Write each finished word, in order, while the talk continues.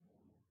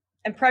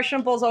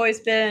impressionable's always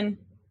been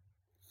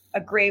a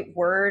great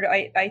word,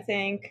 I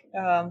think,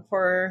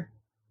 for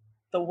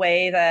the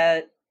way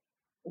that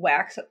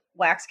wax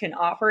can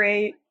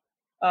operate.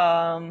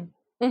 Um,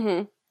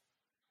 Mm-hmm.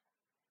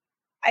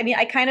 I mean,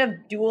 I kind of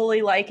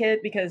dually like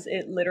it because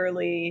it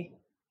literally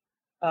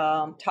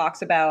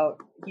talks about,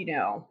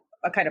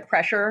 a kind of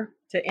pressure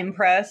to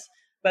impress.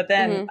 But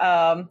then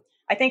Mm-hmm.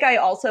 I think I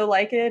also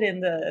like it in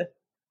the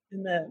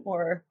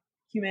more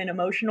human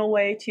emotional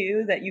way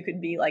too, that you can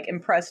be like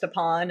impressed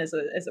upon as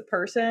a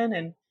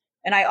person.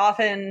 And I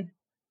often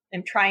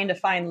am trying to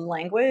find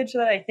language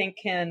that I think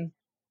can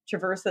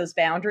traverse those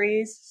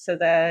boundaries so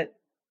that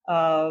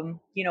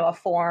a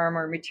form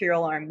or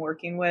material I'm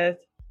working with,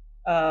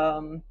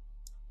 um,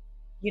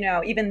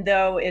 even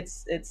though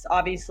it's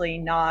obviously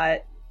not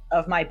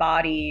of my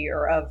body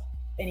or of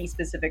any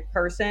specific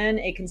person,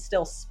 it can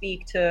still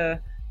speak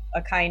to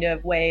a kind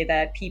of way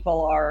that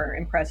people are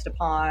impressed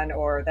upon,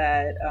 or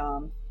that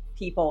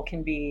people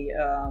can be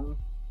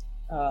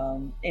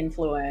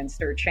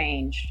influenced or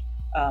changed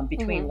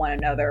between Mm-hmm. one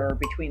another or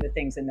between the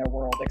things in their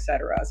world,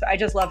 etc. So I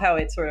just love how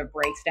it sort of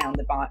breaks down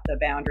the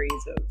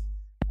boundaries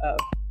of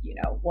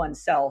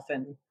oneself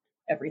and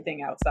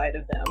everything outside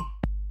of them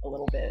a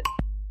little bit.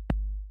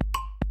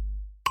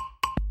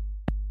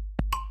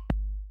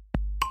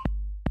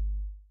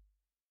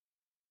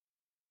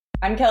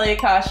 I'm Kelly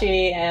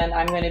Akashi, and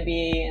I'm going to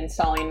be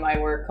installing my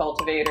work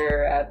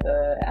Cultivator at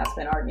the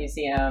Aspen Art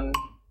Museum.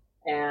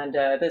 And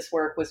this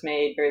work was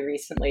made very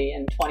recently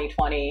in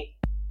 2020.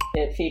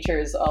 It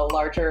features a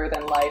larger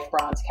than life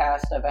bronze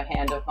cast of a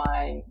hand of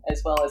mine,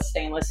 as well as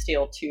stainless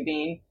steel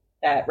tubing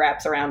that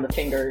wraps around the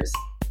fingers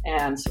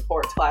and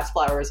supports glass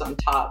flowers on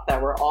top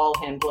that were all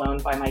hand blown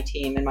by my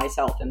team and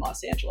myself in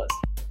Los Angeles.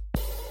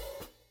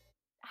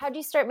 How did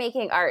you start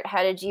making art?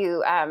 How did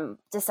you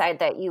decide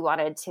that you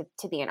wanted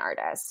to be an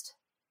artist?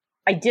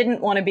 I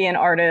didn't want to be an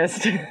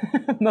artist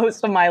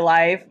most of my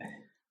life.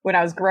 When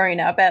I was growing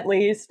up, at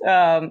least,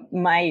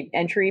 my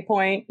entry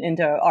point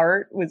into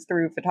art was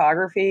through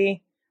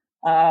photography.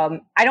 I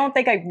don't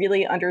think I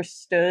really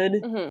understood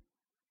Mm-hmm.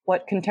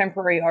 what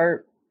contemporary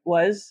art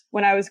was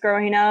when I was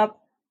growing up.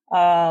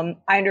 I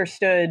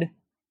understood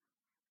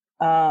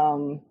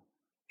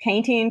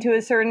painting to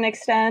a certain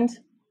extent,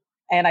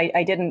 and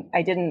I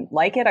didn't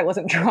like it. I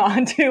wasn't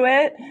drawn to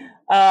it,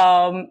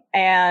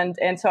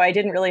 and so I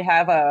didn't really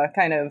have a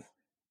kind of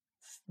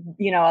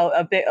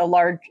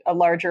a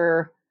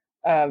larger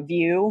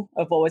view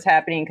of what was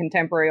happening in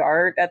contemporary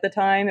art at the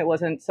time. It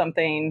wasn't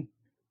something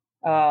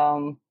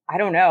I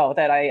don't know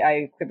that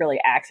I could really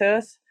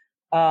access.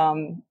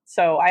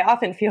 So I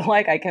often feel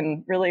like I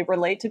can really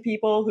relate to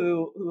people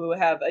who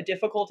have a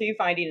difficulty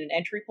finding an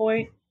entry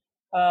point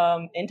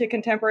into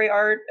contemporary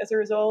art as a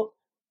result.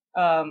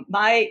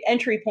 My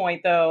entry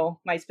point, though,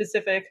 my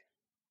specific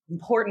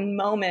important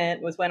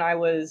moment was when I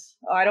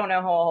don't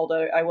know how old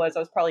I was. I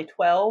was probably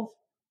 12.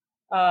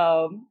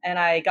 And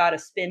I got a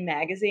Spin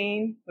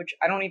magazine, which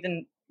I don't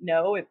even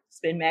know if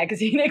Spin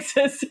magazine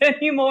exists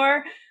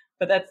anymore,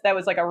 but that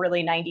was like a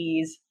really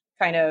 90s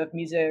kind of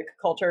music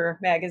culture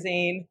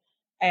magazine.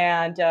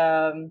 And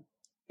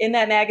in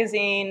that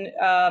magazine,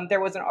 there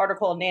was an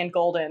article of Nan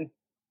Golden,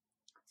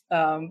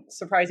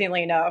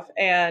 surprisingly enough.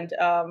 And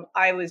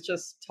I was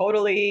just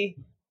totally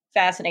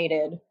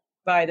fascinated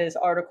by this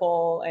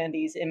article and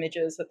these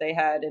images that they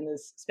had in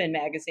this Spin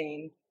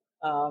magazine,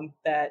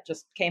 that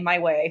just came my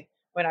way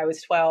when I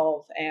was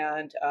 12.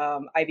 And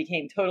I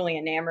became totally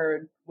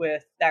enamored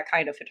with that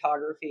kind of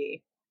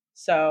photography.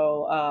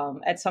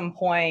 So at some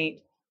point,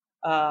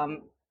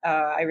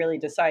 I really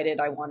decided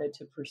I wanted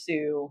to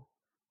pursue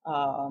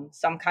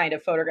some kind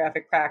of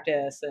photographic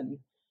practice. And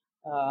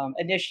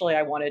initially,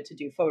 I wanted to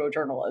do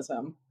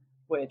photojournalism,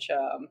 which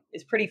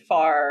is pretty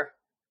far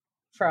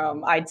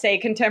from, I'd say,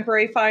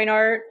 contemporary fine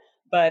art,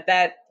 but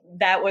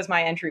that was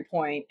my entry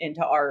point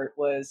into art,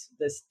 was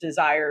this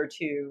desire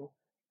to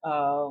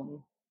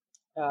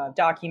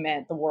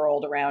document the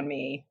world around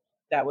me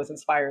that was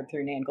inspired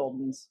through Nan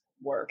Golden's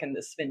work in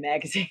this Spin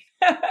magazine.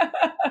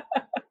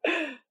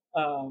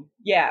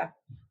 Yeah,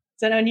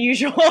 it's an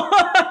unusual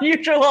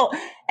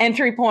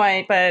entry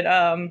point, but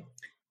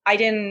I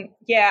didn't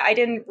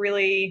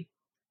really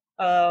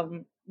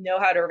know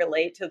how to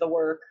relate to the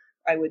work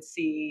I would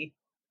see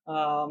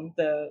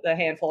the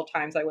handful of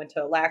times I went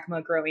to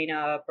LACMA growing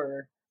up,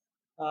 or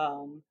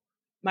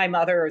my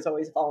mother has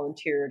always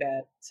volunteered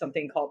at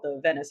something called the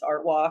Venice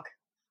Art Walk,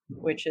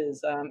 which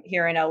is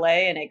here in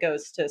LA, and it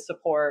goes to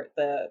support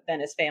the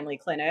Venice Family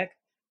Clinic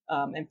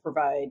and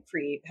provide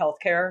free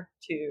healthcare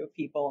to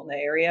people in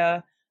the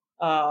area.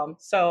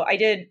 So I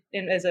did,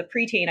 as a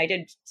preteen, I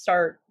did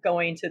start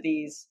going to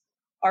these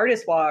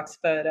artist walks,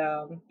 but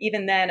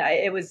even then,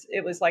 it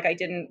was like I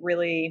didn't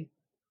really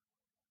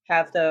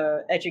have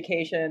the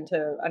education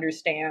to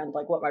understand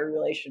like what my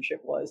relationship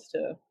was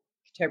to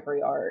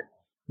contemporary art.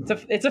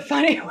 It's a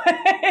funny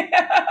way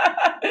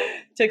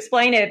to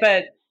explain it,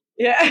 but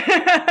yeah.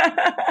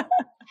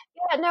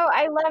 Yeah, no,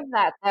 I love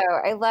that though.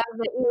 I love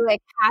that you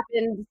like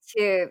happened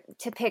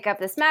to pick up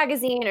this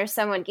magazine or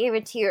someone gave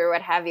it to you or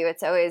what have you.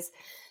 It's always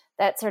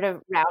that sort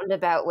of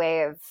roundabout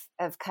way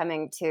of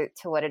coming to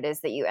what it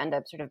is that you end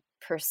up sort of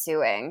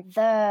pursuing.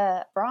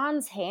 The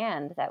bronze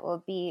hand that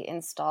will be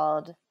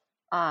installed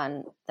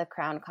on the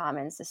Crown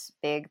Commons, this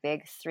big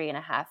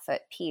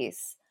 3.5-foot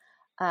piece,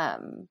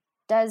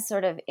 does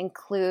sort of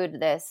include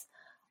this,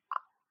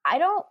 I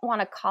don't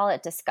want to call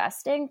it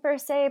disgusting per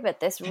se, but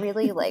this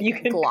really like you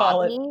can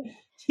globby.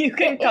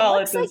 call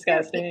it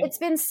disgusting. Like it's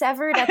been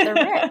severed at the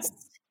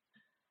wrist.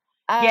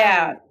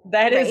 Yeah,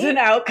 that is an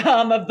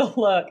outcome of the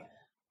look.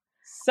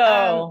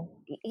 So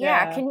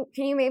yeah, can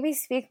you maybe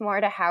speak more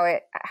to how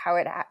it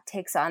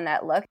takes on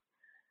that look?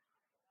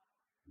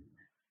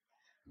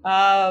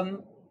 I've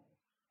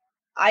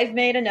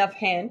made enough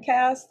hand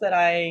casts that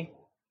I've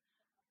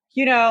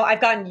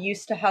gotten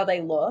used to how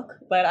they look,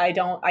 but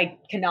I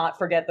cannot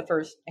forget the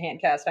first hand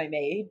cast I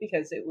made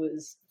because it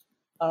was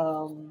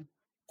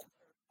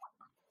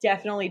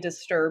definitely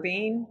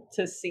disturbing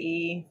to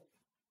see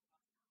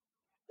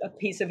a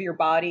piece of your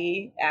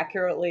body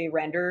accurately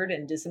rendered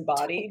and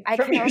disembodied. I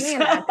can only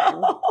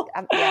imagine.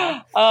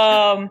 Yeah.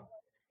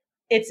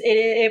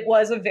 It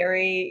was a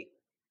very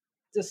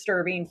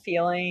disturbing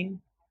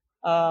feeling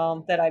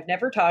that I've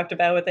never talked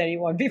about with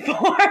anyone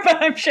before,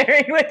 but I'm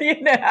sharing with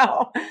you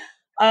now.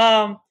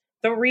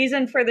 The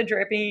reason for the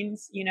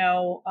drippings,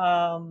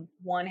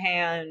 one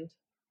hand,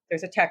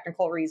 there's a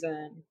technical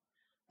reason,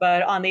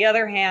 but on the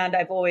other hand,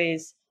 I've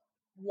always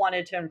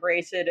wanted to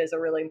embrace it as a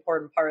really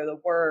important part of the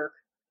work,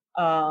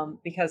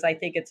 because I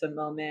think it's a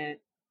moment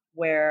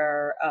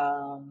where,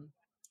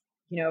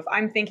 if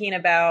I'm thinking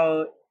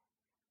about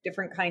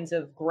different kinds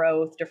of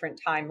growth, different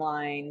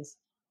timelines,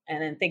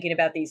 and then thinking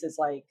about these as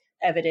like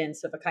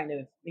evidence of a kind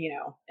of,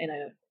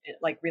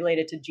 like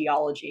related to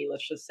geology,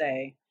 let's just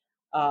say,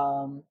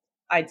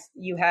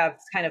 you have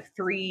kind of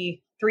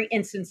three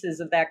instances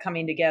of that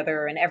coming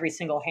together in every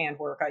single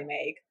handwork I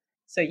make.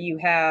 So you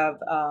have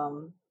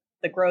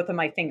the growth of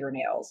my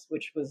fingernails,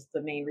 which was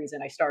the main reason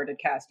I started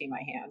casting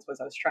my hands, was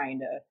I was trying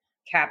to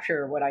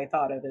capture what I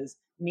thought of as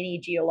mini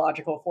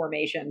geological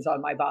formations on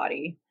my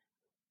body.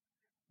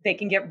 They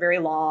can get very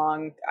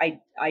long. I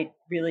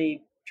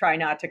really try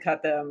not to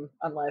cut them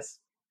unless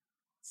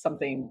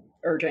something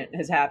urgent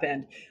has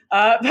happened.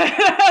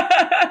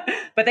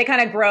 But they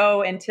kind of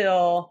grow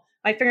until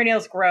my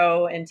fingernails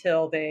grow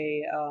until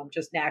they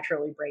just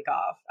naturally break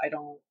off. I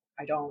don't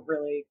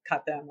really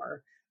cut them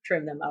or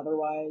trim them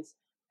otherwise.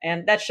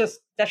 And that's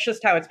just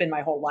how it's been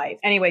my whole life.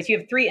 Anyways, you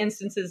have three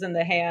instances in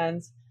the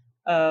hands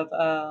of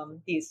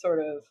these sort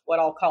of what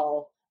I'll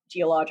call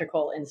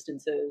geological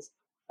instances,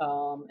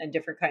 and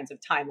different kinds of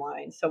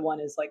timelines. So one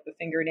is like the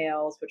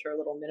fingernails, which are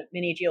little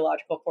mini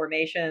geological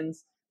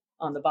formations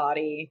on the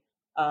body.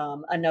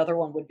 Another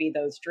one would be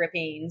those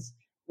drippings,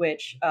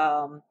 which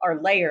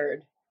are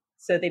layered.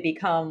 So they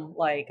become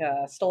like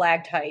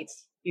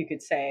stalactites, you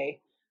could say.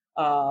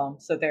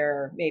 So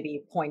they're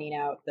maybe pointing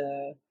out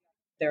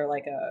they're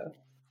like a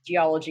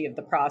geology of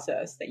the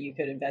process that you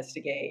could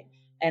investigate.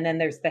 And then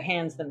there's the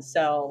hands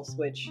themselves,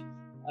 which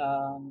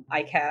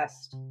I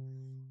cast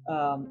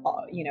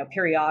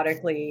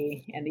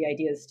periodically, and the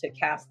idea is to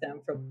cast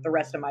them for the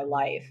rest of my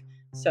life.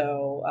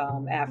 So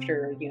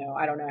after,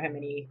 I don't know how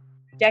many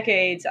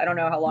decades, I don't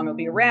know how long it'll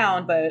be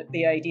around, but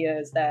the idea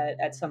is that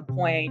at some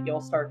point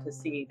you'll start to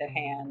see the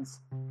hands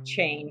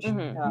change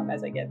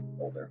as I get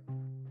older.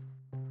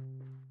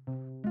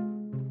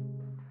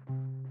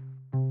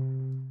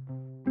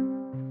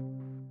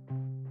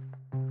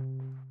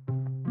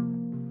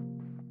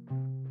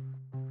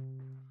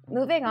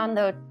 Moving on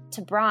though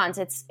to bronze,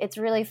 it's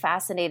really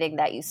fascinating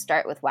that you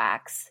start with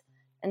wax.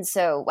 And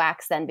so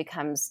wax then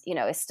becomes,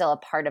 is still a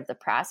part of the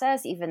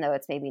process, even though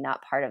it's maybe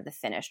not part of the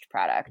finished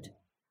product.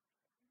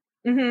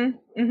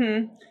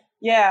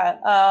 Yeah.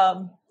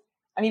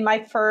 I mean,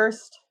 my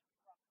first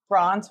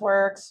bronze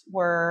works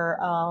were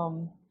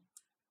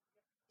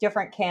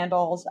different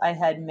candles I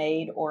had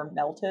made or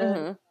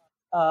melted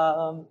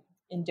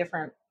in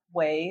different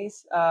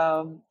ways.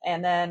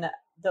 And then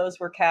those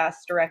were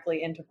cast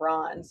directly into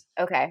bronze.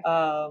 Okay.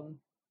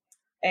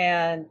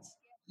 And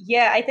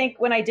yeah, I think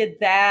when I did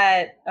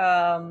that,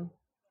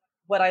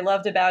 what I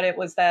loved about it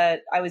was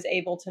that I was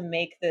able to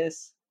make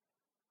this,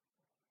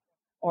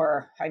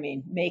 or I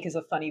mean, make is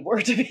a funny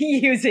word to be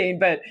using,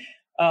 but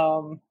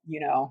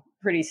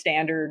pretty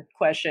standard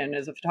question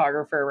as a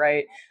photographer,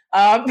 right?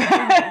 But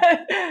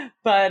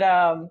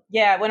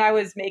yeah, when I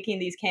was making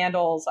these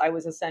candles, I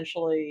was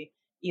essentially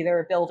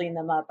either building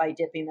them up by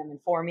dipping them and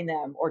forming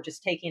them, or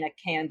just taking a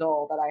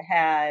candle that I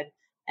had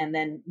and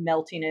then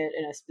melting it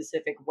in a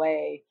specific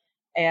way.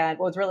 And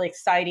what was really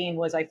exciting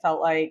was I felt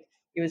like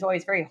it was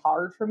always very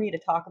hard for me to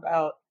talk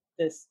about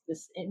this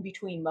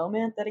in-between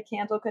moment that a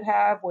candle could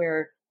have,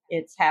 where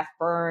it's half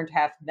burned,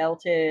 half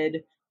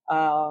melted,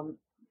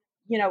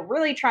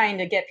 really trying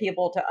to get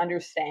people to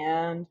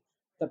understand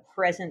the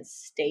present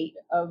state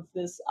of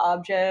this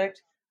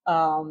object,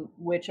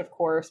 which of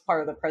course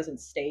part of the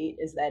present state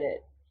is that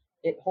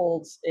it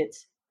holds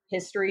its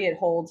history, it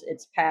holds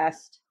its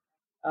past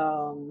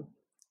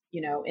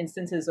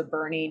instances of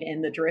burning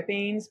in the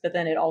drippings, but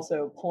then it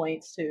also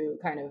points to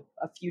kind of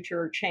a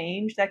future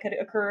change that could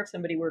occur if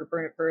somebody were to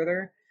burn it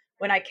further.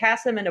 When I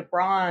cast them into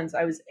bronze,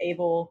 I was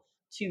able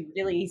to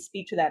really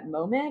speak to that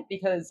moment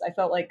because I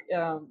felt like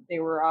they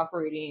were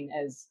operating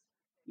as,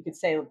 you could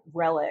say,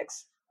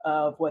 relics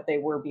of what they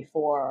were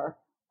before.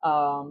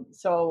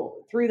 So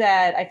through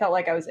that, I felt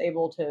like I was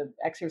able to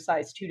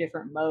exercise two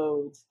different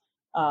modes.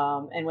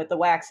 And with the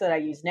wax that I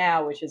use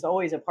now, which is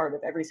always a part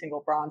of every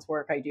single bronze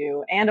work I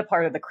do, and a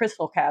part of the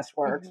crystal cast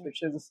works,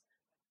 which is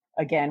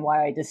again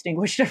why I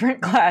distinguish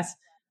different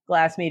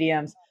glass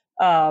mediums.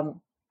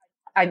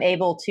 I'm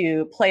able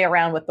to play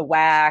around with the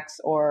wax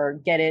or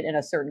get it in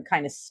a certain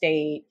kind of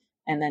state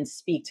and then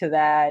speak to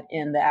that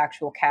in the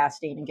actual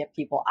casting and get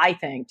people, I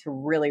think, to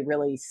really,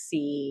 really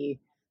see,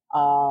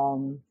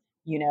 where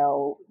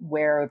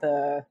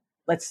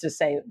let's just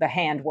say the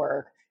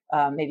handwork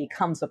maybe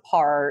comes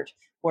apart,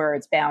 where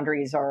its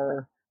boundaries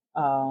are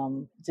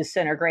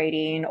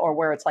disintegrating, or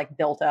where it's like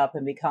built up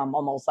and become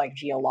almost like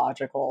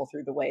geological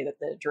through the way that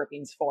the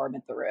drippings form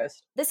at the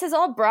wrist. This has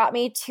all brought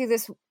me to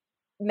this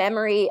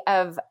memory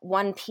of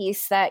one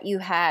piece that you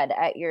had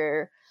at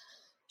your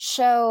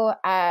show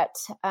at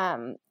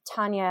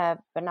Tanya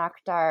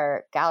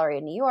Banakhdar Gallery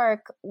in New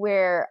York,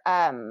 where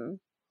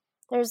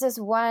there's this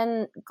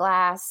one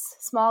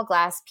small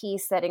glass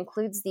piece that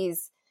includes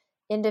these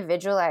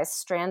individualized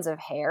strands of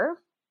hair.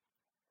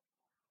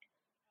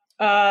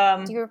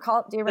 Do you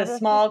recall? Do you remember the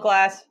small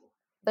glass?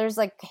 There's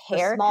like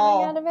hair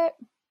coming out of it.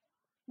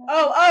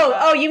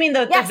 Oh! You mean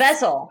the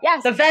vessel?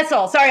 Yes, the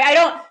vessel. Sorry,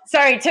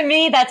 to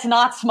me, that's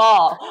not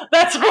small.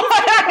 That's why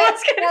I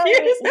was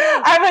confused.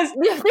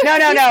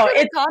 No.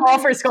 It's small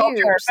for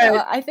sculpture.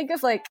 So I think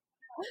of like.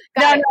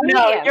 No.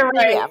 You're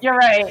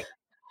right.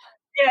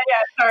 Yeah.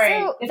 Sorry.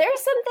 So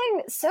there's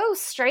something so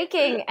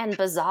striking and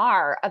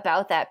bizarre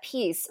about that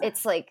piece.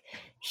 It's like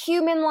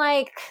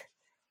human-like,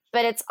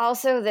 but it's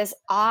also this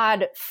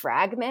odd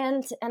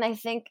fragment. And I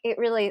think it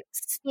really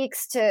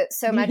speaks to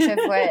so much of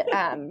what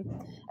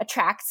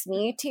attracts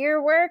me to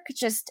your work.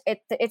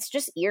 It's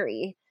just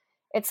eerie.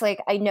 It's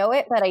like, I know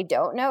it, but I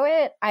don't know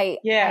it.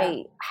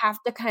 I have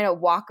to kind of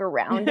walk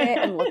around it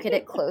and look at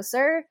it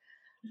closer.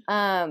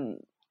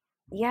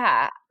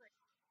 Yeah.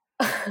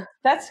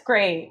 That's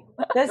great.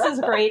 This is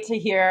great to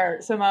hear,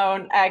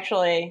 Simone,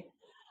 actually.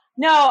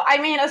 No, I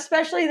mean,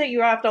 especially that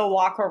you have to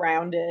walk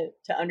around it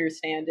to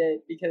understand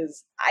it,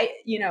 because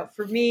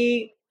for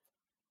me,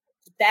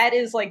 that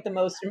is like the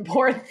most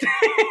important thing.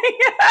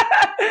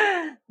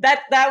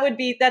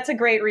 That's a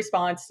great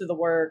response to the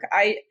work.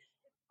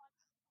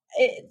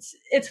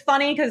 It's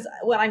funny because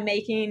when I'm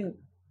making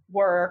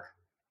work,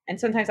 and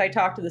sometimes I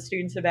talk to the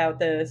students about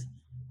this,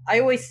 I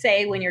always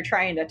say when you're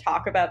trying to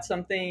talk about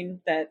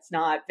something that's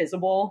not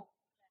visible,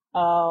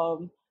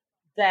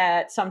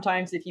 that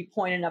sometimes if you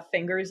point enough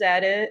fingers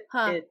at it,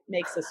 it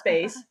makes a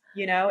space,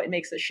 it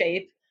makes a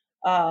shape,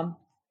 kind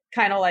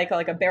of like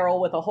a barrel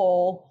with a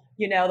hole,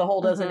 the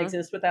hole doesn't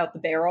exist without the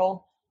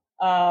barrel.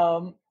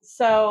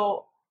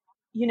 So,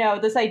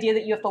 this idea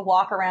that you have to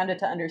walk around it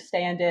to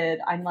understand it,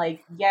 I'm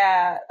like,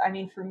 yeah, I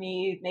mean, for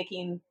me,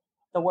 making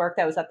the work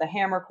that was at the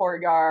Hammer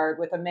Courtyard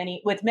with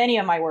many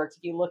of my works,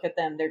 if you look at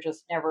them, they're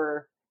just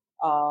never,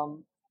 for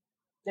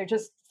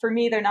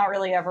me, they're not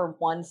really ever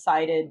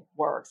one-sided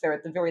works. They're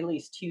at the very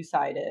least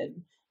two-sided.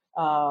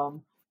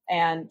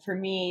 And for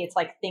me, it's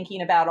like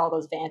thinking about all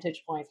those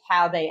vantage points,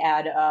 how they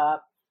add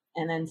up,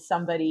 and then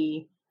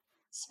somebody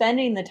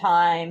spending the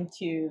time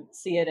to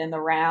see it in the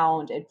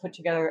round and put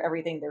together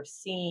everything they're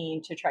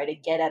seeing to try to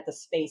get at the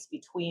space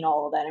between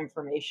all of that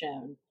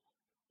information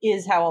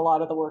is how a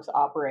lot of the works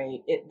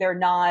operate. They're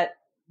not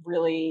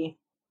really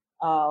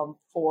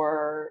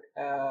for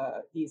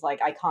these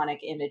like iconic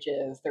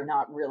images. They're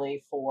not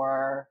really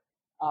for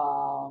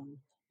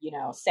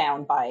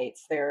sound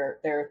bites.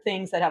 They're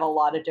things that have a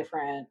lot of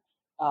different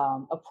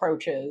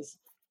approaches,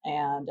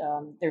 and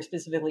they're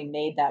specifically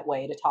made that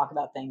way to talk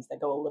about things that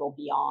go a little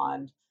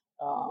beyond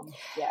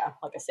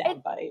like a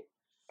sound bite.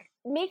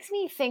 Makes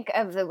me think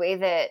of the way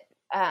that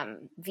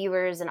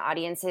viewers and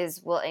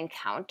audiences will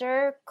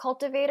encounter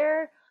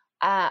Cultivator.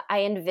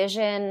 I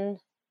envision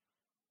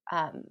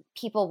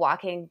people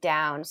walking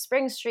down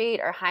Spring Street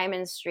or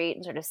Hyman Street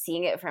and sort of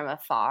seeing it from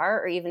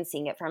afar, or even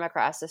seeing it from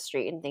across the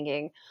street and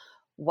thinking,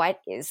 what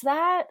is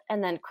that?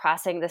 And then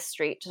crossing the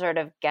street to sort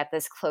of get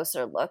this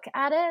closer look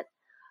at it,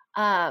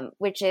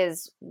 which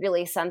is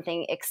really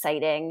something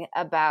exciting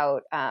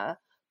about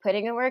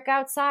putting a work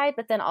outside,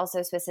 but then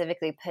also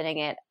specifically putting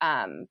it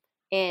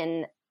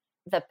in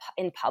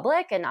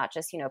public and not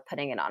just,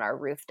 putting it on our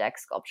roof deck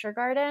sculpture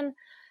garden.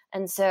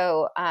 And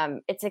so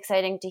it's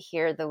exciting to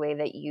hear the way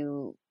that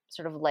you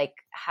sort of like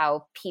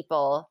how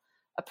people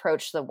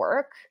approach the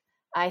work.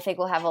 I think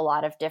we'll have a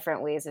lot of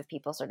different ways of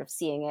people sort of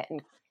seeing it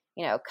and,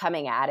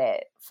 coming at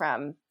it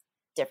from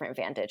different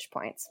vantage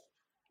points.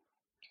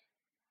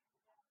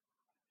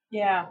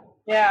 Yeah.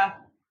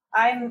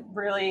 I'm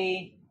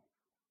really,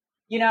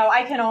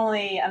 I can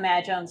only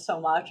imagine so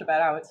much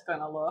about how it's going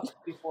to look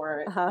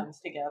before it comes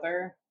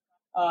together.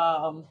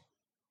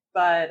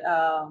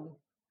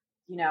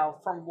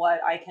 from what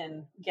I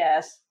can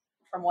guess,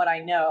 from what I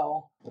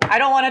know, I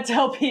don't want to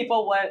tell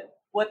people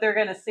what they're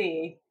going to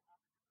see,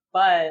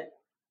 but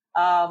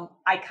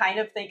I kind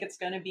of think it's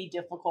going to be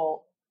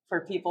difficult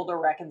for people to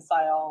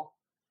reconcile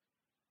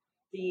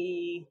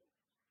the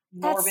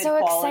That's morbid so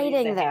quality of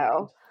exciting, the hand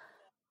though.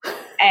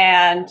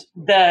 and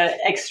the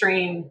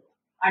extreme,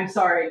 the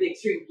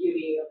extreme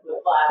beauty of the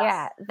glass.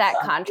 Yeah, that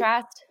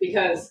contrast.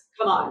 Because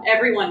come on,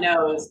 everyone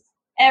knows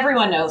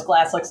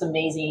glass looks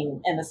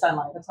amazing in the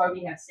sunlight. That's why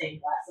we have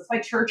stained glass. That's why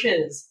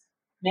churches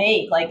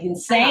make like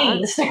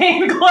insane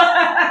stained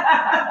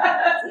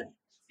glass.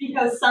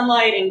 Because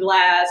sunlight and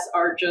glass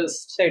are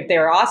just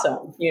they're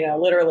awesome,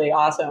 literally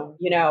awesome,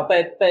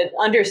 but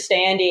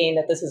understanding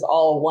that this is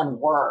all one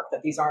work,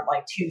 that these aren't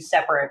like two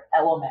separate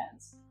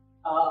elements,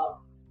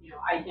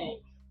 I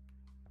think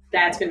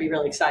that's going to be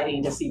really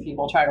exciting to see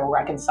people try to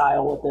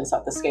reconcile with this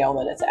at the scale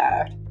that it's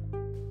at.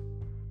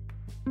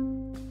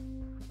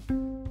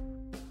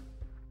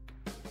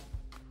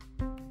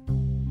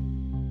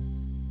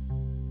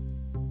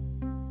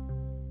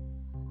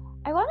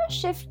 I want to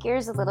shift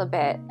gears a little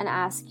bit and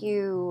ask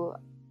you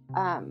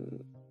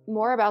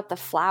more about the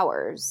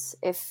flowers,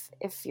 if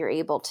you're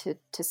able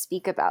to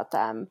speak about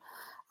them.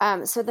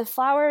 So the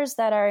flowers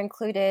that are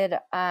included,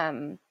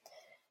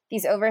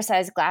 these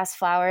oversized glass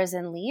flowers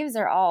and leaves,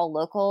 are all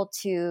local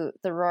to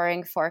the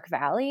Roaring Fork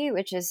Valley,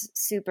 which is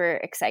super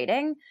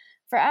exciting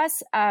for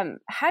us.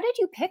 How did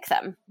you pick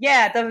them?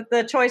 Yeah,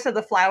 the choice of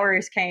the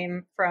flowers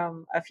came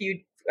from a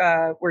few,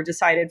 were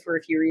decided for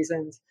a few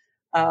reasons.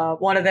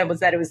 One of them was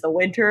that it was the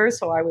winter,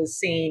 so I was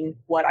seeing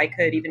what I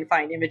could even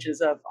find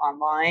images of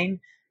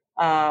online.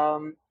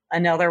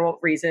 Another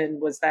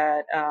reason was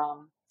that,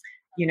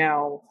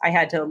 I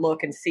had to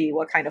look and see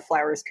what kind of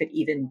flowers could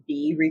even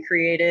be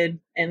recreated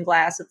in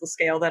glass at the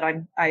scale that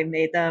I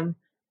made them.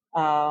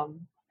 And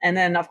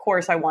then, of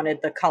course, I wanted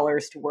the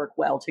colors to work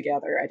well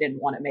together. I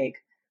didn't want to make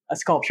a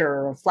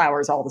sculpture of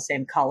flowers all the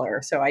same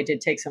color. So I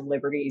did take some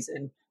liberties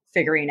in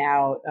figuring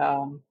out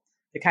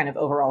the kind of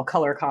overall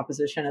color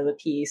composition of the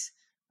piece.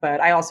 But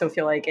I also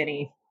feel like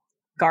any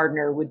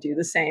gardener would do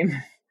the same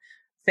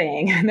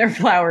thing in their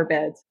flower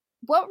beds.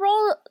 What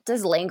role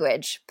does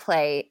language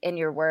play in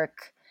your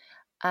work?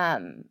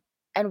 And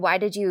why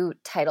did you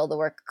title the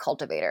work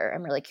Cultivator?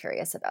 I'm really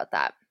curious about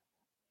that.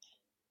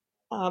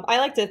 I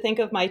like to think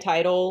of my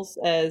titles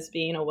as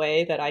being a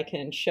way that I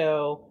can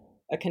show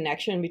a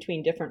connection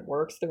between different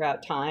works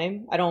throughout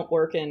time. I don't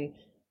work in,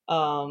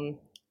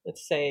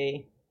 let's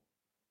say,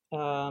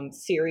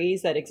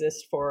 series that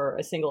exist for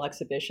a single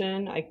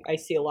exhibition. I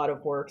see a lot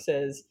of works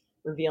as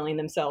revealing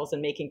themselves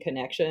and making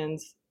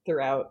connections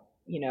throughout,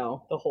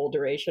 the whole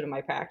duration of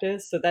my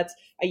practice. So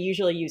I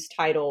usually use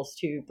titles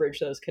to bridge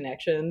those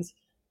connections.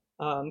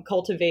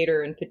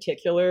 Cultivator in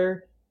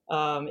particular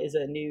is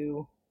a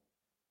new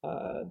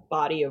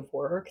body of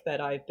work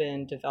that I've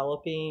been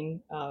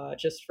developing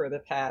just for the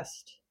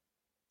past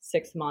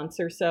 6 months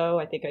or so.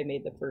 I think I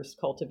made the first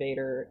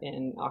Cultivator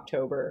in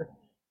October.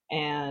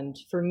 And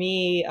for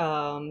me,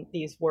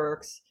 these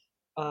works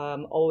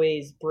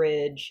always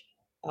bridge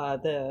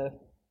the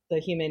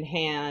human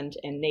hand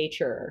and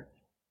nature.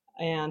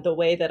 And the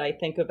way that I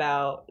think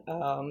about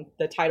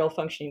the title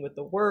functioning with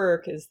the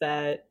work is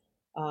that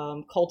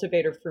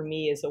Cultivator for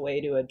me is a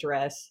way to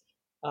address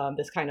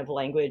this kind of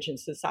language in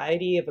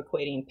society of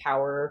equating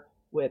power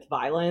with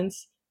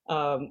violence.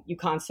 You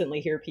constantly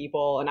hear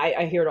people, and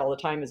I hear it all the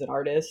time as an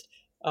artist,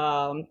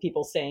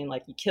 people saying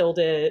like, you killed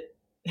it.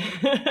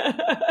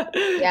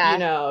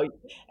 Yeah.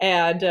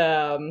 And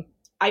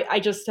I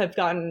just I've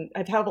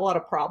had a lot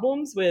of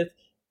problems with,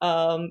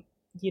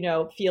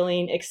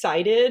 feeling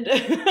excited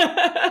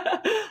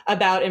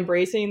about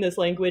embracing this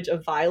language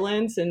of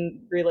violence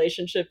in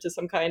relationship to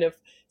some kind of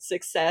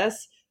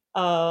success.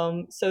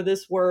 So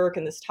this work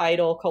and this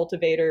title,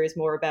 Cultivator, is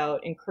more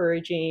about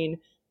encouraging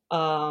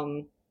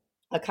a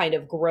kind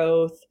of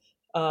growth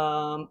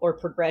or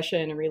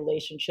progression in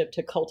relationship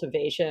to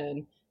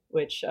cultivation,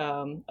 which,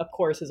 of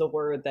course, is a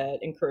word that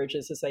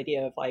encourages this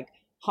idea of like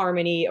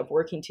harmony, of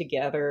working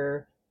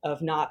together,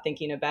 of not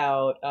thinking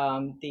about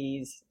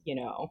these,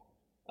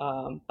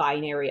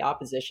 binary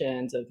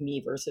oppositions of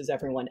me versus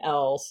everyone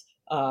else,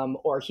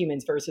 or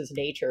humans versus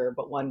nature,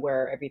 but one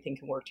where everything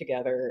can work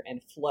together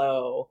and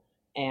flow.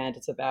 And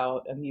it's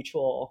about a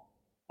mutual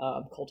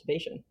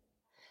cultivation.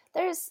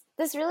 There's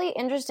this really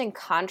interesting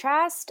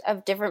contrast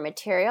of different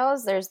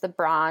materials. There's the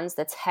bronze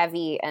that's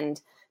heavy and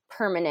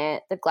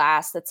permanent, the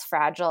glass that's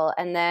fragile,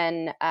 and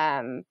then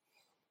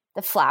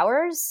the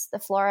flowers, the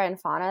flora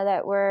and fauna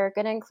that we're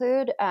going to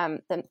include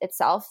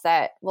itself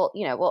that will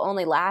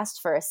only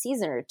last for a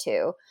season or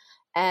two.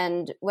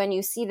 And when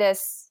you see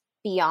this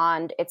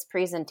beyond its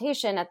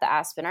presentation at the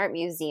Aspen Art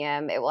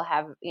Museum, it will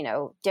have,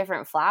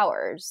 different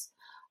flowers.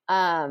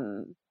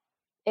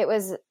 It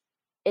was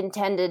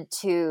intended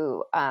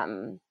to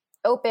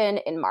open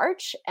in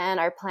March, and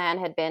our plan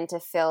had been to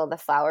fill the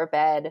flower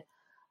bed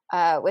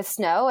with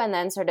snow and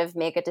then sort of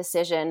make a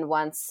decision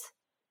once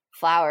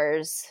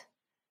flowers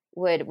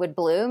would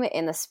bloom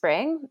in the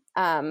spring.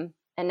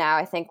 And now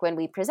I think when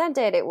we present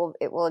it, it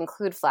will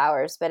include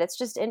flowers. But it's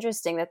just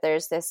interesting that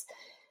there's this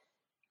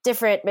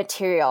different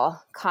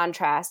material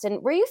contrast.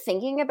 And were you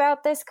thinking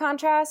about this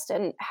contrast?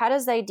 And how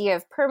does the idea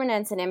of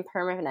permanence and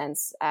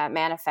impermanence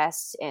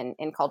manifest in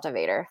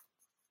Cultivator?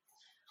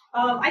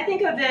 I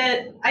think of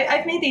it,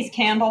 I've made these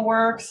candle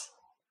works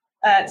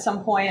at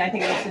some point, I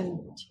think it was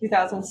in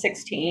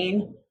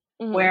 2016,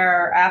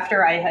 where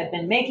after I had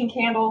been making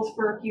candles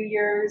for a few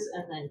years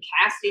and then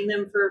casting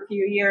them for a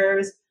few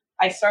years,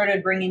 I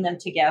started bringing them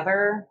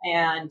together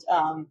and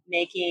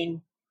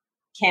making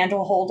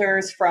candle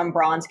holders from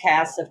bronze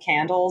casts of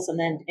candles and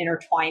then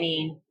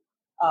intertwining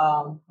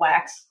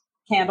wax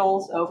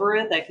candles over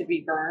it that could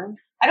be burned.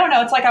 I don't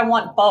know. It's like I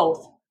want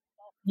both.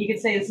 You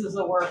could say this is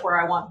a work where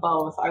I want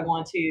both. I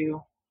want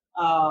to,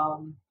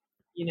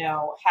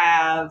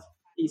 have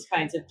these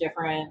kinds of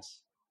different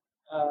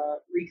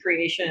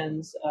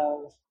recreations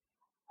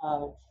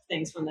of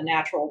things from the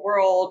natural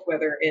world,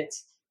 whether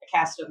it's a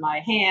cast of my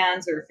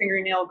hands or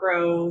fingernail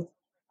growth,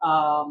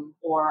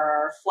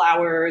 or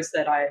flowers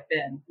that I've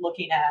been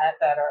looking at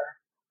that are,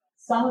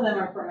 some of them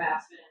are from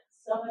Aspen,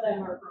 some of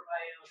them are from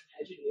my own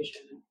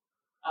imagination.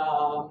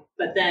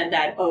 But then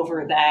that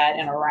over that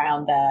and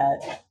around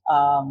that,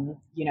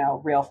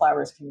 real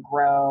flowers can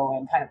grow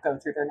and kind of go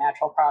through their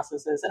natural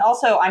processes. And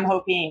also I'm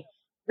hoping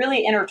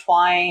really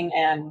intertwine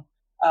and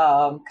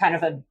kind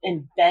of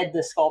embed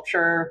the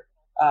sculpture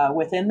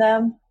within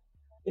them,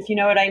 if you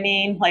know what I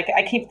mean. Like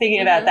I keep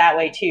thinking about it that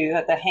way too,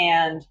 that the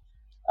hand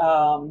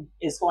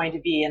is going to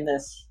be in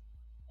this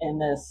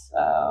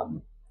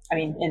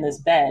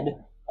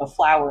bed of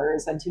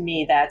flowers. And to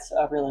me, that's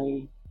a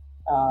really,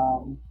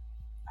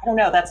 I don't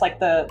know, that's like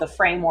the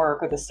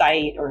framework or the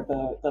site or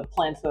the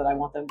plinth that I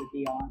want them to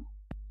be on.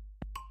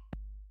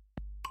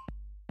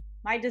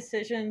 My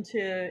decision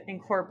to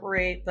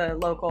incorporate the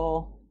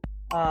local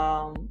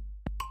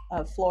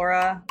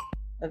flora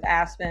of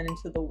Aspen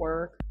into the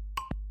work,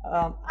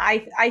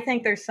 I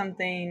think there's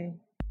something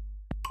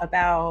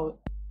about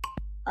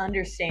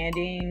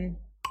understanding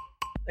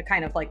the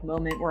kind of like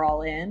moment we're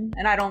all in.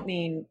 And I don't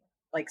mean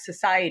like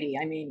society,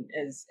 I mean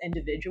as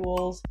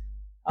individuals,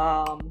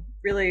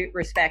 really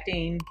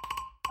respecting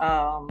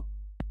not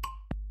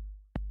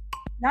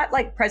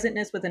like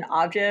presentness with an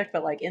object,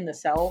 but like in the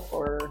self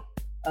or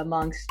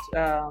amongst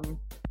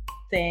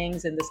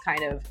things, and this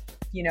kind of,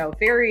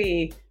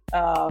 very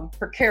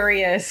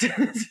precarious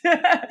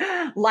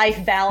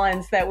life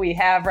balance that we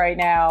have right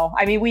now.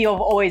 I mean, we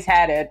have always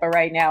had it, but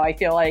right now I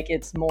feel like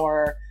it's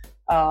more,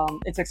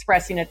 it's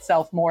expressing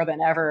itself more than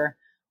ever.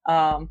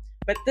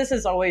 But this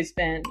has always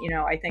been,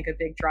 I think a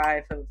big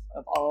drive of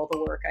all the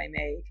work I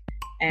make.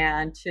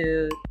 And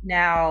to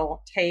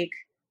now take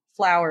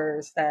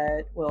flowers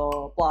that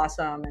will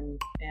blossom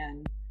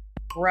and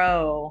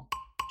grow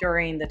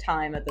during the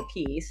time of the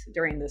piece,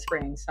 during the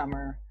spring,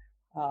 summer,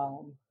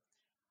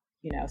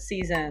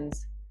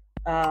 seasons.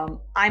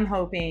 I'm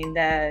hoping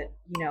that,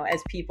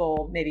 as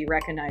people maybe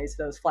recognize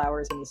those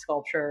flowers in the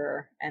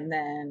sculpture and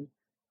then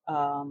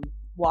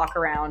walk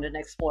around and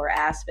explore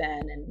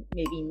Aspen and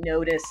maybe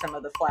notice some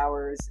of the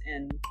flowers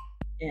in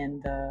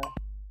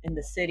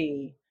the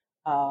city,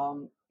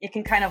 it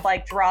can kind of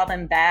like draw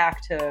them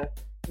back to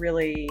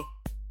really,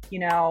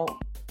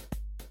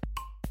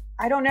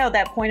 I don't know,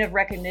 that point of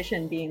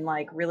recognition being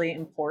like really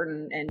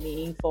important and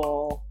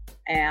meaningful,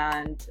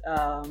 and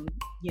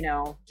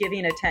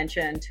giving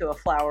attention to a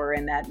flower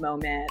in that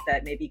moment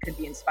that maybe could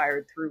be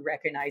inspired through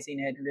recognizing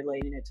it and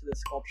relating it to the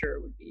sculpture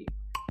would be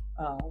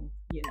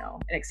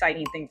an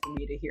exciting thing for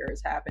me to hear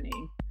is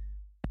happening.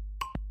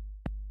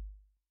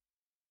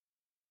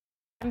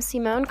 I'm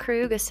Simone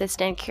Krug,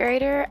 Assistant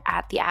Curator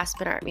at the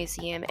Aspen Art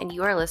Museum, and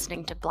you are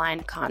listening to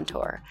Blind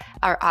Contour,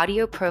 our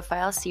audio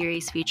profile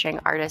series featuring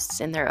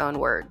artists in their own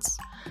words.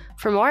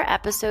 For more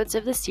episodes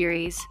of the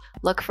series,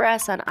 look for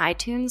us on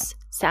iTunes,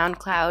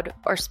 SoundCloud,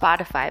 or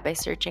Spotify by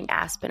searching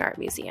Aspen Art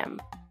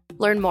Museum.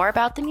 Learn more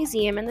about the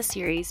museum and the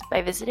series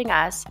by visiting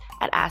us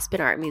at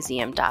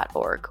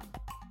aspenartmuseum.org.